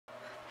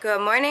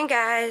Good morning,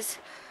 guys.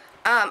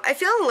 I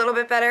feel a little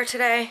bit better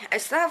today. I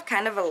still have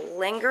kind of a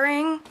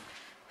lingering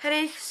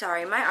headache.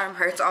 Sorry, my arm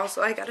hurts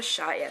also. I got a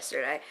shot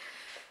yesterday.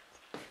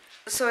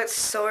 So it's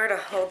sore to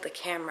hold the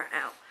camera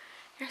out.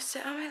 Here,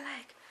 sit on my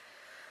leg.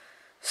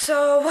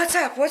 So, what's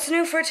up? What's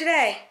new for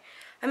today?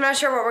 I'm not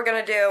sure what we're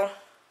gonna do.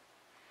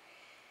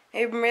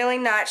 I'm really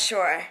not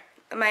sure.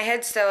 My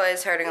head still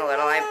is hurting a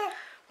little. I'm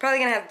probably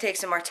gonna have to take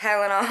some more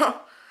Tylenol.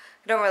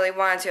 I don't really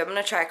want to. I'm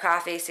gonna try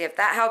coffee, see if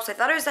that helps. I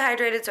thought I was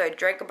dehydrated, so I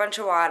drank a bunch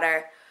of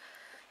water.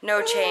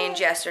 No change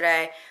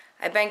yesterday.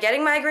 I've been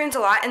getting migraines a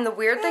lot, and the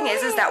weird thing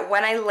is that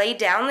when I lay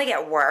down, they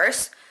get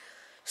worse.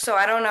 So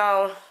I don't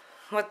know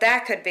what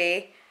that could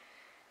be.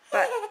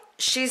 But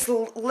she's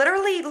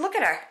literally, look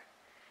at her.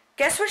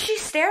 Guess what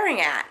she's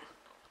staring at?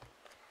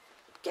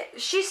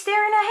 She's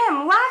staring at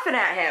him, laughing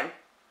at him.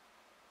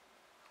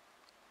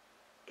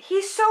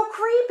 He's so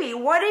creepy.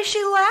 What is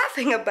she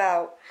laughing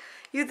about?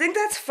 You think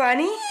that's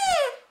funny?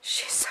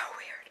 She's so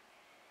weird.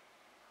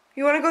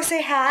 You want to go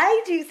say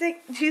hi? Do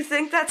you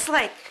think that's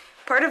like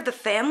part of the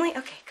family?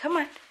 Okay, come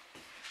on.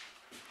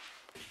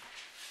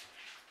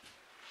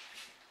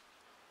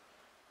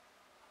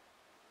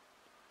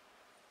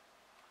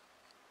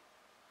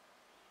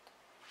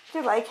 Do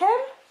you like him?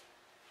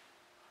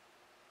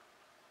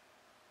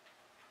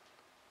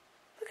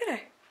 Look at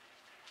her.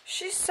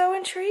 She's so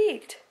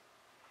intrigued.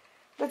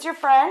 That's your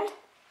friend?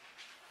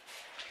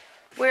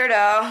 Weirdo.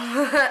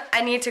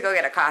 I need to go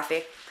get a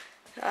coffee.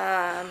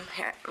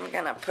 Here, I'm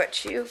gonna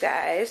put you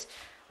guys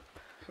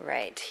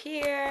right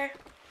here.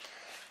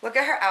 Look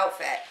at her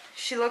outfit.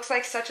 She looks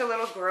like such a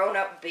little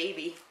grown-up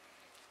baby.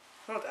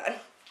 Hold on.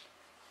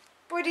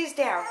 Booty's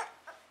down.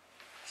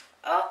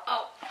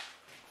 Oh.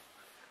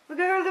 Look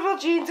at her little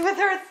jeans with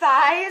her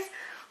thighs.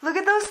 Look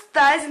at those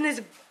thighs and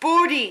this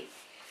booty.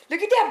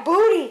 Look at that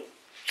booty.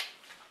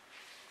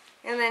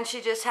 And then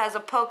she just has a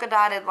polka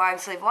dotted long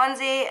sleeve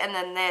onesie and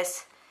then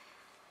this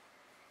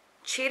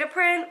cheetah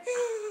print.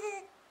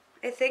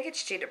 I think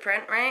it's cheetah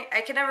print, right?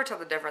 I can never tell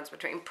the difference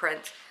between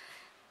prints.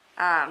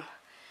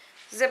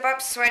 Zip up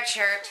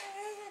sweatshirt.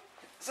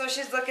 So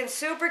she's looking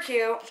super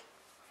cute.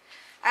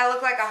 I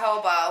look like a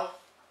hobo.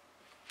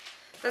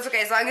 That's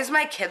okay, as long as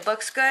my kid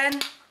looks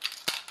good,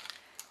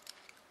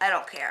 I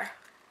don't care.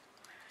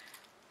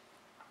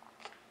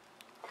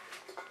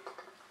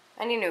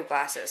 I need new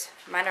glasses.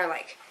 Mine are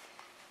like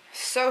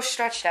so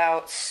stretched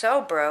out, so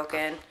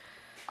broken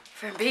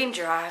from being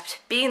dropped,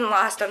 being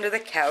lost under the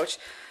couch.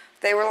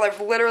 They were like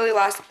literally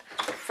lost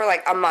for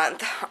like a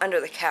month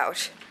under the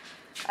couch.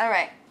 All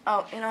right.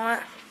 Oh, you know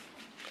what?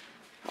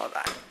 Hold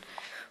on.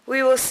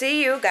 We will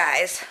see you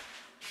guys.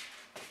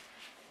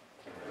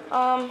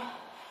 In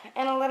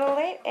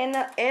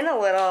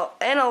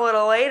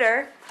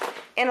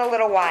a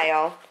little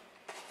while.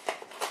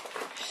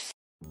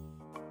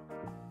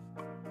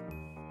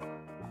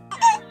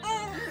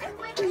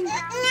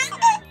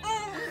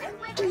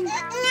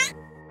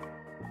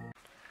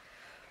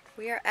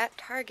 We are at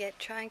Target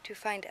trying to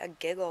find a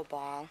giggle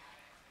ball.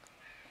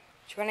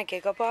 Do you want a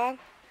giggle ball?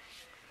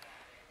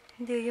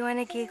 Do you want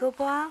a giggle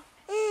ball?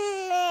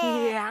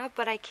 Yeah,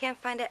 but I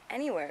can't find it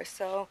anywhere,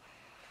 so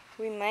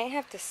we might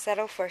have to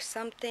settle for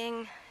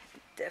something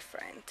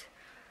different.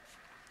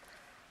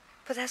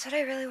 But that's what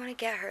I really want to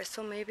get her,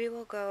 so maybe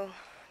we'll go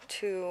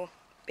to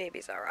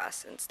Babies R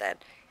Us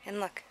instead. And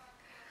look,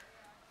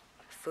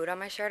 food on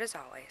my shirt as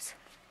always.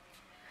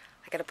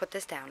 I gotta put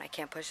this down. I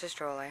can't push the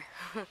stroller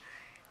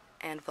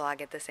and vlog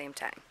at the same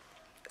time.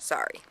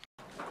 Sorry.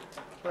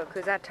 Look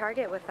who's at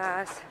Target with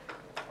us.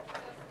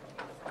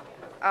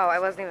 Oh, I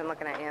wasn't even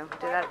looking at you.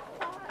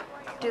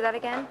 Do that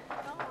again?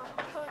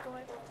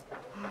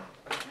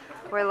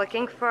 We're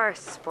looking for a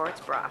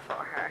sports bra for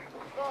her.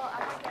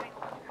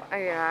 Oh,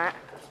 you're not?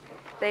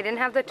 They didn't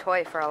have the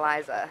toy for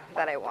Eliza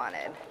that I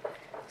wanted.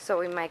 So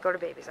we might go to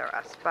Babies R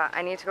Us. But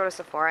I need to go to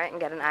Sephora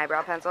and get an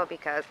eyebrow pencil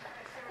because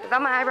I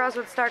thought my eyebrows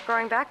would start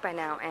growing back by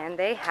now, and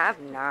they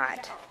have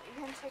not.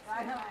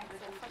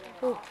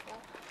 Ooh.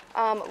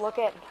 Look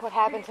at what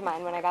happened to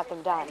mine when I got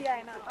them done. Yeah,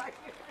 I know.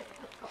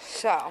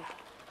 So.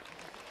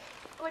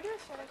 Look at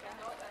this shirt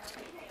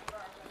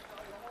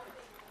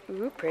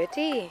again. Ooh,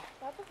 pretty.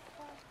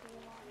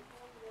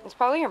 It's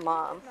probably your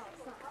mom.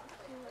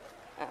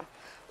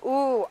 Oh.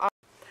 Ooh.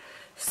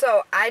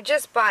 So I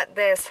just bought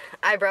this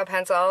eyebrow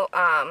pencil.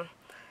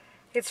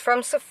 It's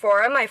from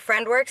Sephora. My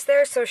friend works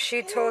there, so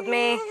she told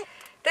me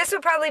this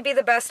would probably be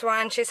the best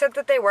one. She said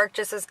that they work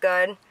just as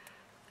good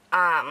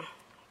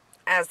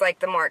as like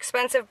the more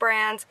expensive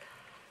brands.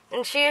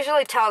 And she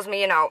usually tells me,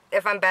 you know,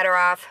 if I'm better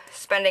off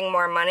spending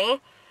more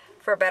money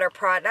for a better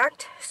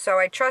product. So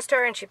I trust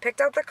her, and she picked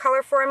out the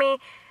color for me.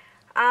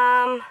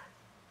 I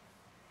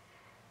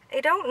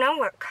don't know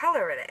what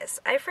color it is.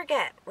 I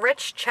forget.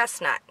 Rich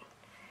chestnut.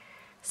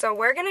 So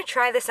we're going to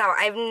try this out.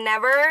 I've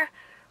never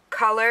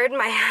colored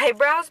my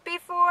eyebrows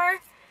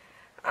before.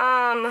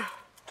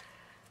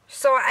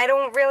 So I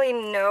don't really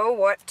know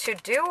what to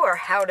do or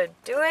how to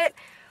do it.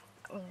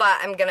 But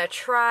I'm going to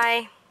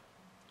try.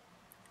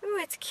 Ooh,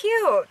 it's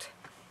cute.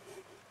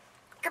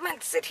 Come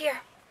on, sit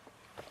here.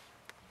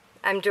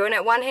 I'm doing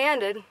it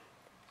one-handed.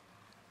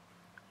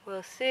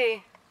 We'll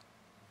see.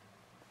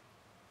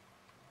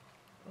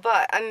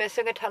 But I'm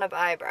missing a ton of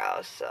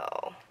eyebrows,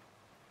 so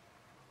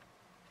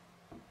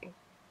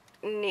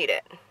need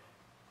it.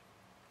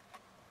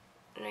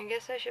 And I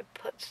guess I should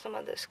put some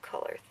of this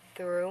color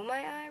through my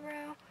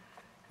eyebrow.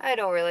 I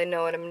don't really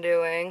know what I'm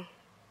doing.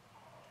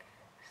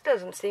 This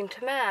doesn't seem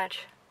to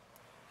match.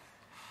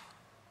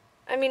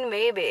 I mean,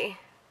 maybe.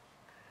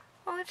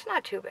 Well, it's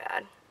not too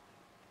bad.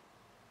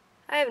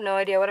 I have no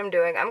idea what I'm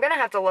doing. I'm gonna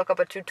have to look up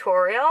a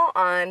tutorial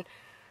on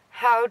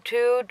how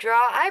to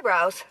draw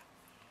eyebrows.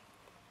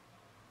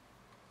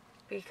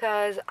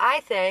 Because I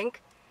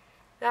think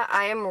that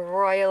I am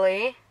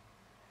royally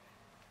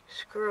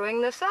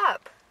screwing this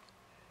up.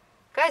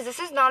 Guys, this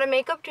is not a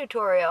makeup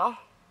tutorial.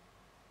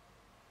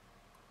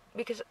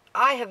 Because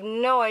I have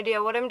no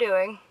idea what I'm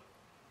doing.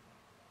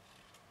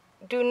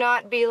 Do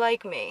not be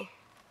like me.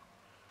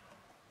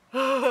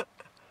 Huh.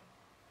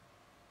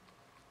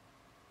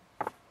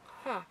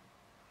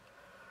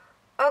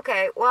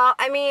 Okay, well,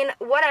 I mean,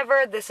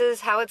 whatever. This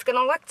is how it's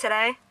gonna look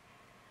today.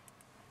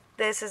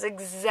 This is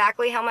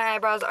exactly how my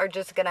eyebrows are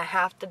just gonna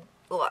have to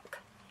look.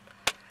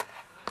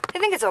 I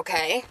think it's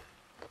okay.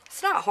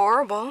 It's not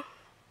horrible.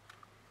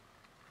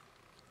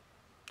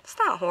 It's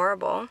not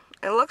horrible.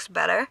 It looks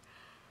better.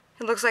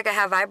 It looks like I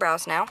have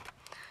eyebrows now.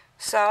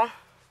 So,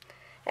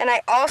 and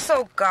I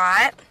also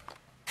got,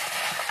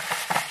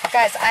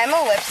 guys, I'm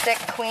a lipstick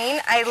queen.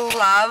 I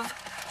love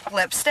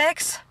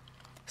lipsticks.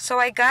 So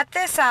I got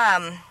this,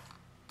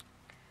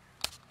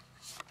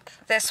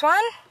 this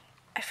one.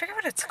 I forget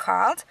what it's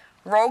called.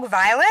 Rogue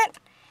Violet.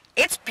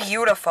 It's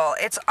beautiful.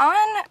 It's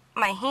on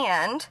my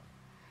hand.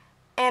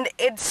 And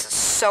it's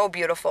so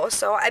beautiful.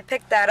 So I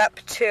picked that up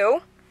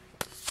too.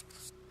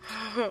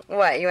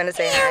 What, you want to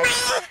say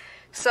hi?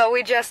 So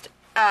we just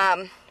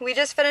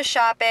finished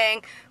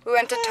shopping. We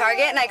went to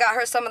Target and I got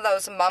her some of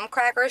those mum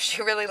crackers.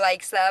 She really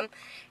likes them.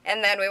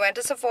 And then we went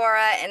to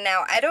Sephora, and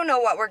now I don't know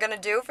what we're going to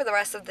do for the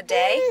rest of the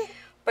day,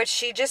 but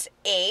she just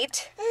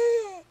ate.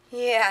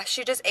 Yeah,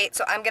 she just ate,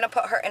 so I'm going to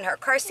put her in her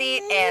car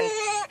seat and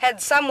head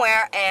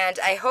somewhere, and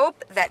I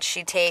hope that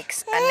she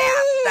takes a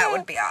nap. That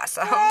would be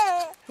awesome.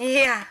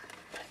 Yeah.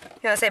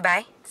 You want to say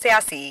bye? Say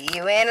I'll see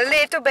you in a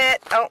little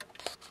bit. Oh,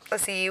 I'll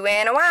see you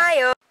in a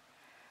while.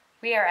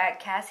 We are at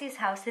Cassie's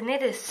house, and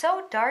it is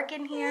so dark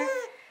in here,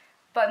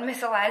 but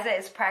Miss Eliza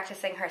is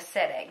practicing her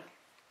sitting.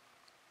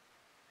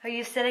 Are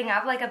you sitting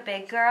up like a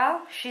big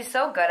girl? She's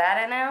so good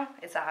at it now.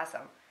 It's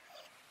awesome.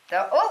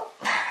 So, oh!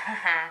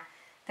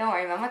 Don't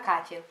worry, Mama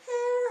caught you.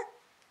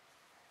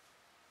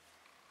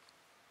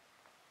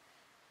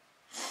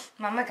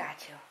 Mama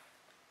got you.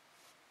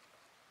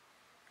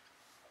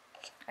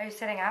 Are you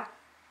sitting up?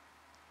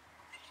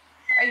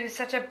 Are you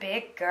such a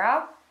big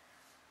girl?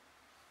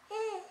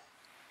 What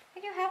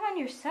do you have on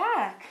your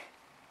sock?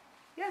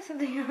 You have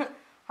something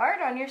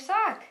hard on your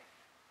sock.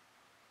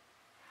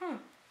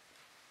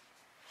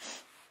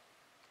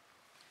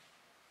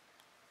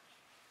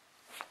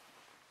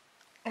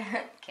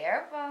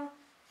 Careful.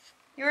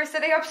 You were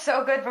sitting up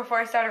so good before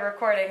I started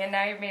recording, and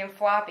now you're being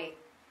floppy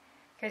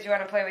because you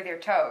want to play with your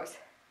toes.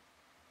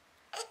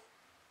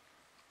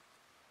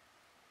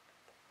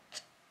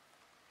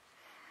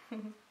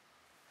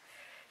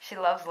 She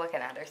loves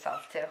looking at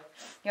herself too.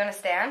 You want to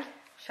stand?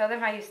 Show them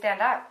how you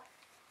stand up.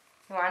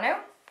 You want to?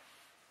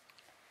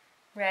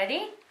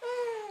 Ready?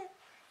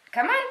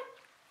 Come on.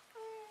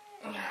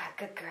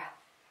 Good girl.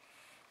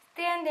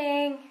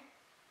 Standing.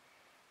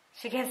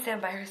 She can't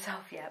stand by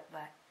herself yet,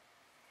 but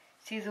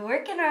she's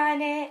working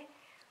on it.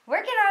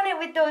 Working on it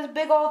with those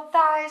big old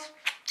thighs.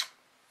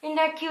 Isn't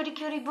that cutie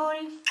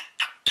booty?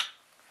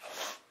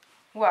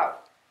 Whoa.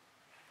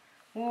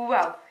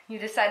 Whoa. You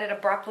decided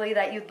abruptly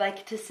that you'd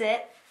like to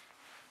sit?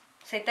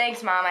 Say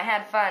thanks, Mom. I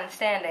had fun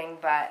standing,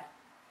 but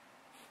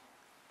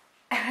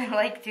I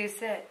like to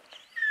sit.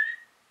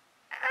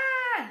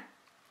 Ah!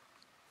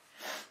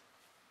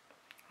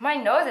 My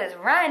nose is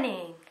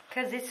running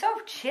because it's so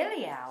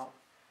chilly out.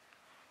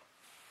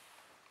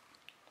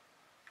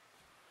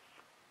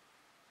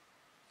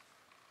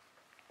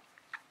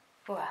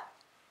 Wow.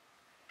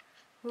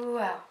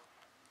 Wow.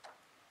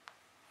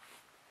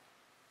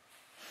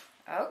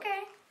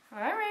 Okay.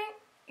 Alright.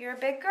 You're a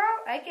big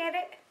girl. I get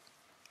it.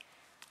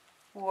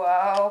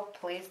 Whoa.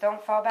 Please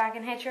don't fall back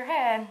and hit your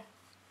head.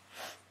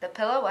 The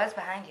pillow was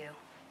behind you.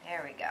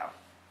 There we go.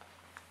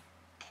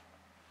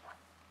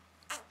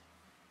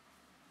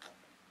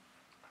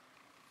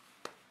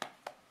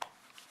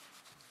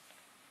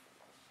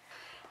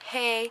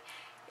 Hey,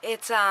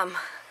 it's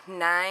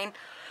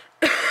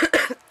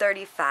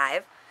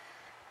 9:35.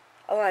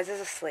 Eliza's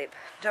asleep.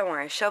 Don't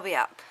worry, she'll be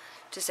up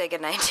to say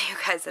goodnight to you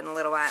guys in a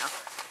little while.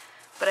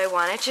 But I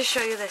wanted to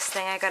show you this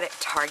thing I got at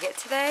Target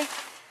today.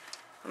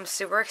 I'm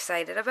super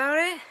excited about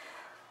it.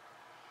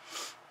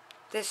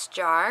 This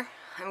jar,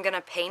 I'm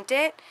gonna paint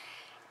it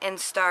and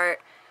start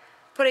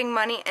putting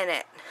money in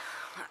it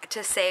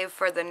to save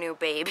for the new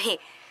baby.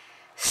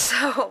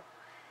 So,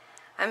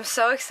 I'm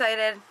so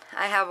excited.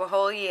 I have a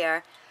whole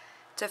year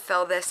to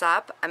fill this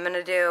up. I'm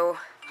gonna do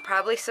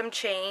probably some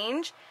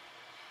change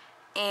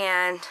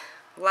and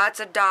lots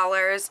of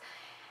dollars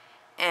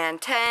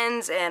and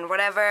tens and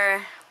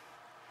whatever.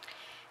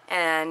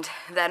 And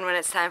then when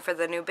it's time for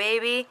the new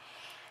baby,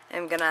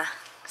 I'm gonna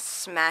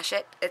smash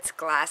it. It's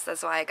glass,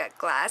 that's why I got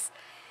glass.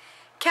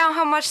 Count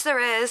how much there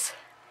is.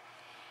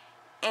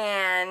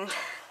 And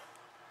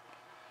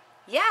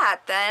yeah,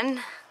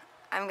 then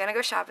I'm gonna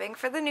go shopping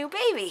for the new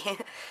baby.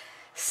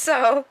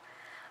 So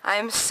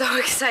I'm so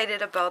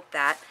excited about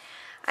that.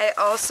 I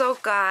also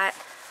got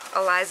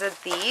Eliza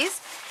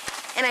these,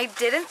 and I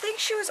didn't think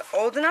she was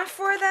old enough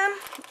for them,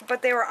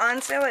 but they were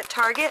on sale at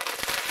Target,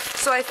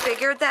 so I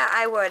figured that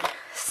I would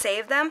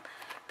save them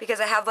because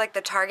I have like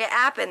the Target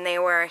app, and they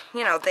were,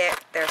 you know, they're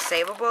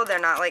savable. They're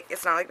not like,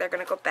 it's not like they're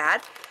gonna go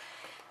bad.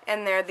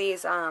 And they're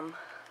these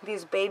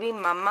baby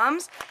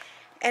mums,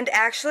 and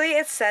actually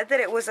it said that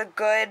it was a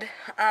good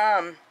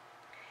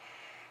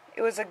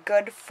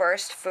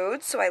first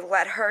food, so I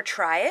let her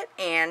try it,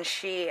 and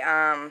she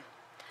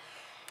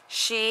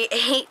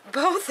ate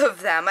both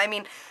of them. I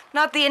mean,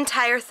 not the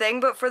entire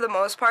thing, but for the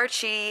most part,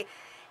 she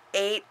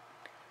ate,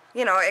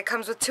 you know, it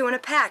comes with 2 in a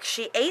pack.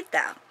 She ate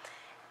them.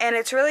 And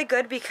it's really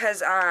good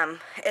because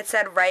it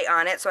said right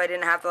on it, so I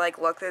didn't have to like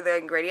look through the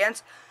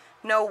ingredients.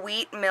 No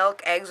wheat,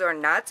 milk, eggs, or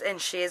nuts,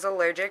 and she is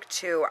allergic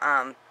to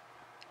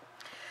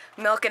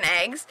milk and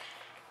eggs.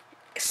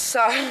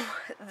 So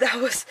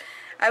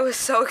I was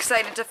so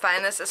excited to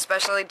find this,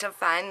 especially to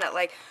find that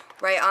like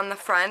right on the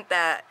front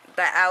that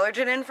the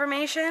allergen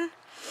information.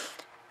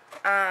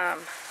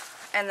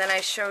 And then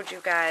I showed you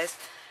guys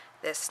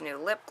this new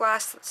lip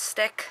gloss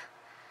stick.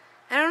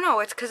 I don't know,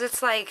 it's because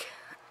it's like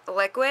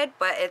liquid,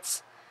 but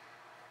it's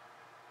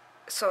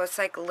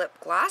like lip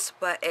gloss,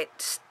 but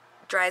it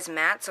dries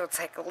matte, so it's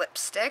like a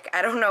lipstick.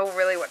 I don't know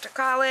really what to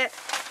call it.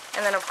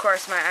 And then of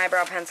course my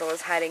eyebrow pencil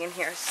is hiding in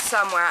here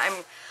somewhere.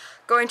 I'm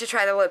going to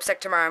try the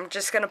lipstick tomorrow. I'm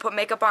just going to put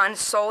makeup on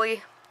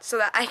solely so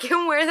that I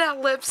can wear that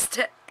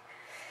lipstick.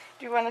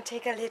 Do you want to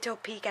take a little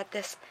peek at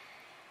this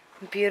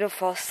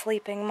beautiful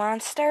sleeping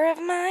monster of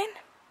mine?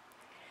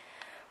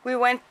 We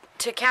went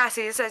to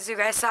Cassie's, as you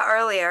guys saw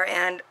earlier,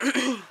 and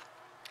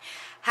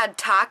had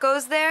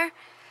tacos there.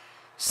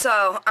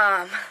 So,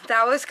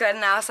 that was good,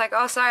 and I was like,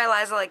 oh, sorry,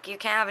 Eliza, like, you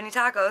can't have any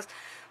tacos.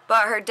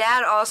 But her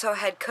dad also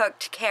had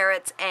cooked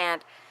carrots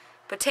and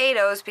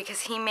potatoes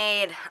because he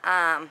made,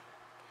 hen,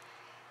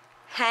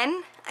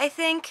 I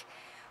think,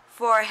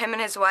 for him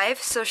and his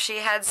wife. So she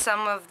had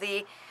some of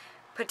the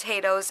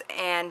potatoes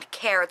and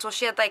carrots. Well,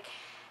 she had, like,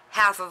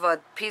 half of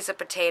a piece of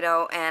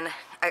potato and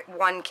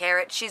 1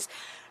 carrot. She's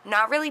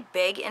not really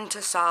big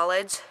into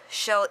solids.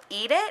 She'll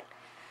eat it,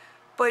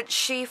 but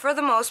she, for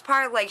the most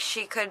part, like,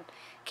 she could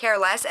care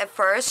less. At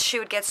first, she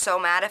would get so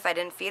mad if I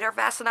didn't feed her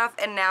fast enough,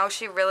 and now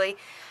she really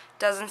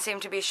doesn't seem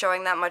to be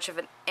showing that much of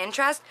an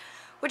interest,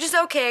 which is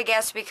okay, I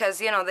guess,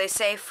 because, you know, they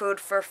say food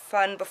for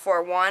fun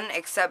before one,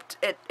 except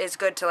it is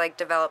good to, like,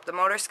 develop the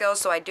motor skills,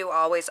 so I do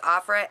always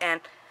offer it. And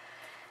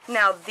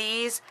now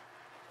these,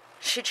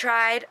 she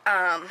tried,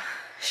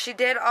 she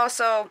did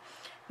also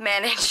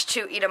manage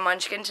to eat a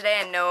munchkin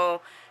today. I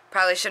know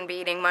probably shouldn't be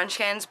eating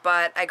munchkins,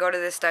 but I go to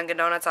this Dunkin'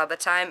 Donuts all the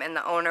time, and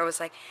the owner was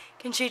like,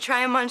 can she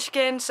try a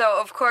munchkin? So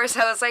of course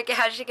I was like,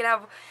 yeah, she can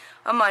have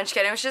a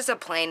munchkin. It was just a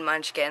plain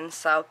munchkin,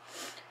 so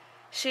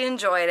she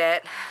enjoyed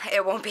it.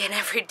 It won't be an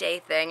everyday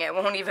thing. It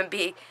won't even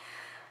be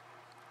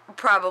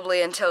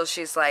probably until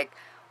she's like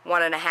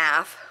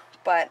 1.5,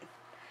 but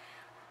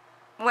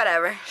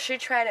whatever. She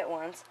tried it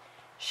once.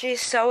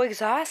 She's so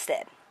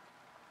exhausted.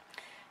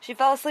 She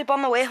fell asleep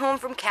on the way home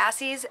from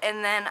Cassie's,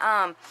 and then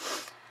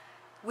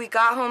we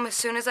got home. As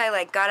soon as I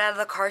like got out of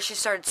the car, she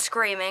started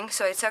screaming,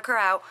 so I took her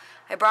out.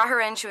 I brought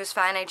her in, she was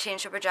fine. I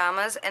changed her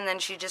pajamas, and then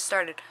she just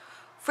started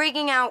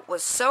freaking out,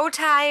 was so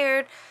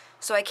tired.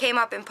 So I came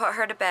up and put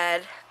her to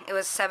bed. It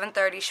was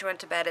 7:30, she went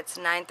to bed. It's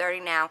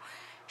 9:30 now.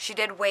 She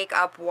did wake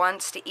up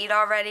once to eat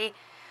already.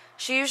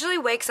 She usually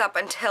wakes up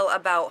until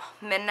about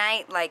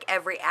midnight, like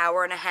every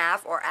hour and a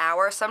half or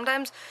hour.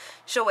 Sometimes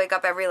she'll wake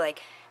up every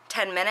like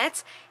 10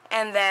 minutes.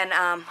 And then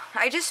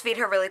I just feed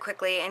her really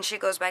quickly and she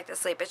goes back to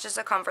sleep. It's just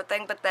a comfort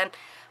thing. But then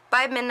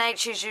by midnight,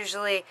 she's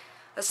usually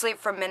asleep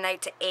from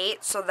midnight to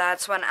 8. So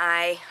that's when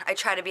I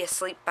try to be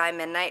asleep by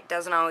midnight.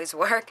 Doesn't always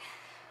work.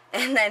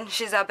 And then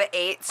she's up at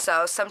 8.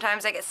 So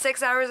sometimes I get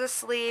 6 hours of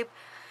sleep.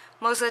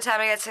 Most of the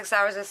time I get 6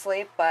 hours of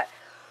sleep. But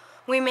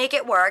we make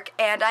it work.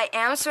 And I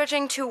am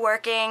switching to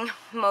working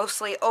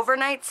mostly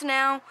overnights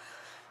now.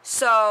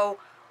 So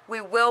we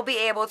will be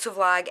able to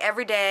vlog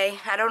every day.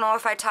 I don't know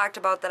if I talked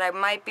about that I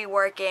might be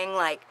working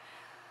like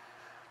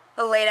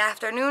a late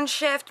afternoon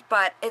shift,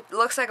 but it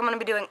looks like I'm going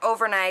to be doing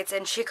overnights,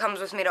 and she comes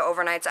with me to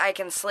overnights. I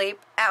can sleep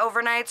at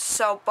overnights,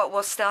 so but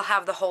we'll still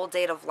have the whole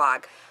day to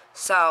vlog.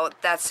 So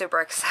that's super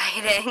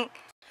exciting.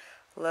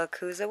 Look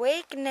who's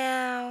awake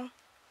now.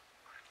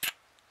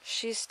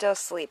 She's still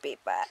sleepy,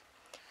 but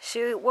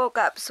she woke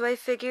up, so I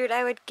figured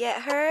I would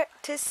get her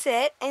to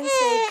sit and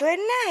say good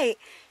night.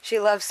 She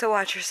loves to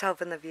watch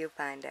herself in the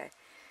viewfinder.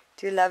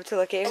 Do you love to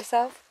look at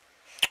yourself?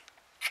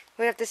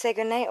 We have to say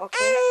good night,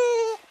 okay?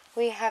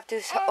 We have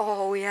to say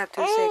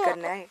good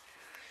night.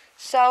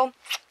 So,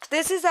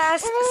 this is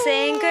us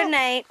saying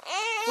goodnight.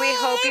 We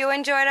hope you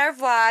enjoyed our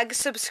vlog.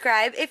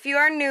 Subscribe if you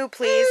are new,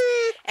 please.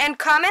 And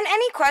comment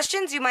any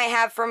questions you might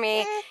have for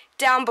me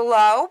down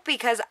below,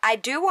 because I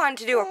do want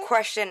to do a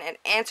question and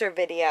answer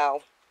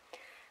video.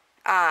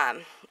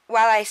 While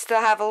I still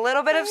have a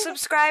little bit of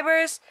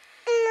subscribers,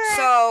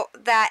 so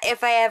that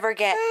if I ever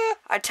get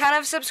a ton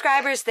of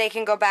subscribers, they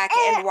can go back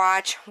and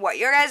watch what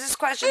your guys'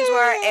 questions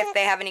were, if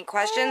they have any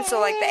questions, so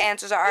like the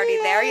answers are already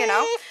there, you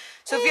know.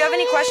 So if you have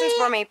any questions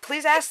for me,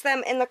 please ask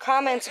them in the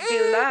comments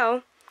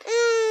below.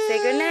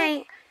 Say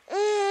goodnight.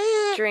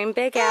 Dream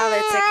big, Al.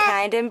 It's a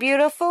kind and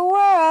beautiful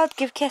world.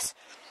 Give a kiss.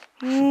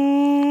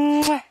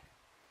 Mwah.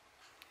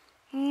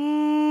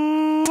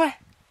 Mwah.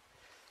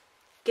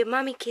 Give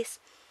mommy a kiss.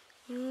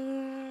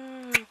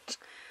 Mwah.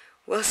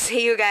 We'll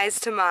see you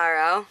guys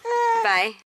tomorrow. Bye.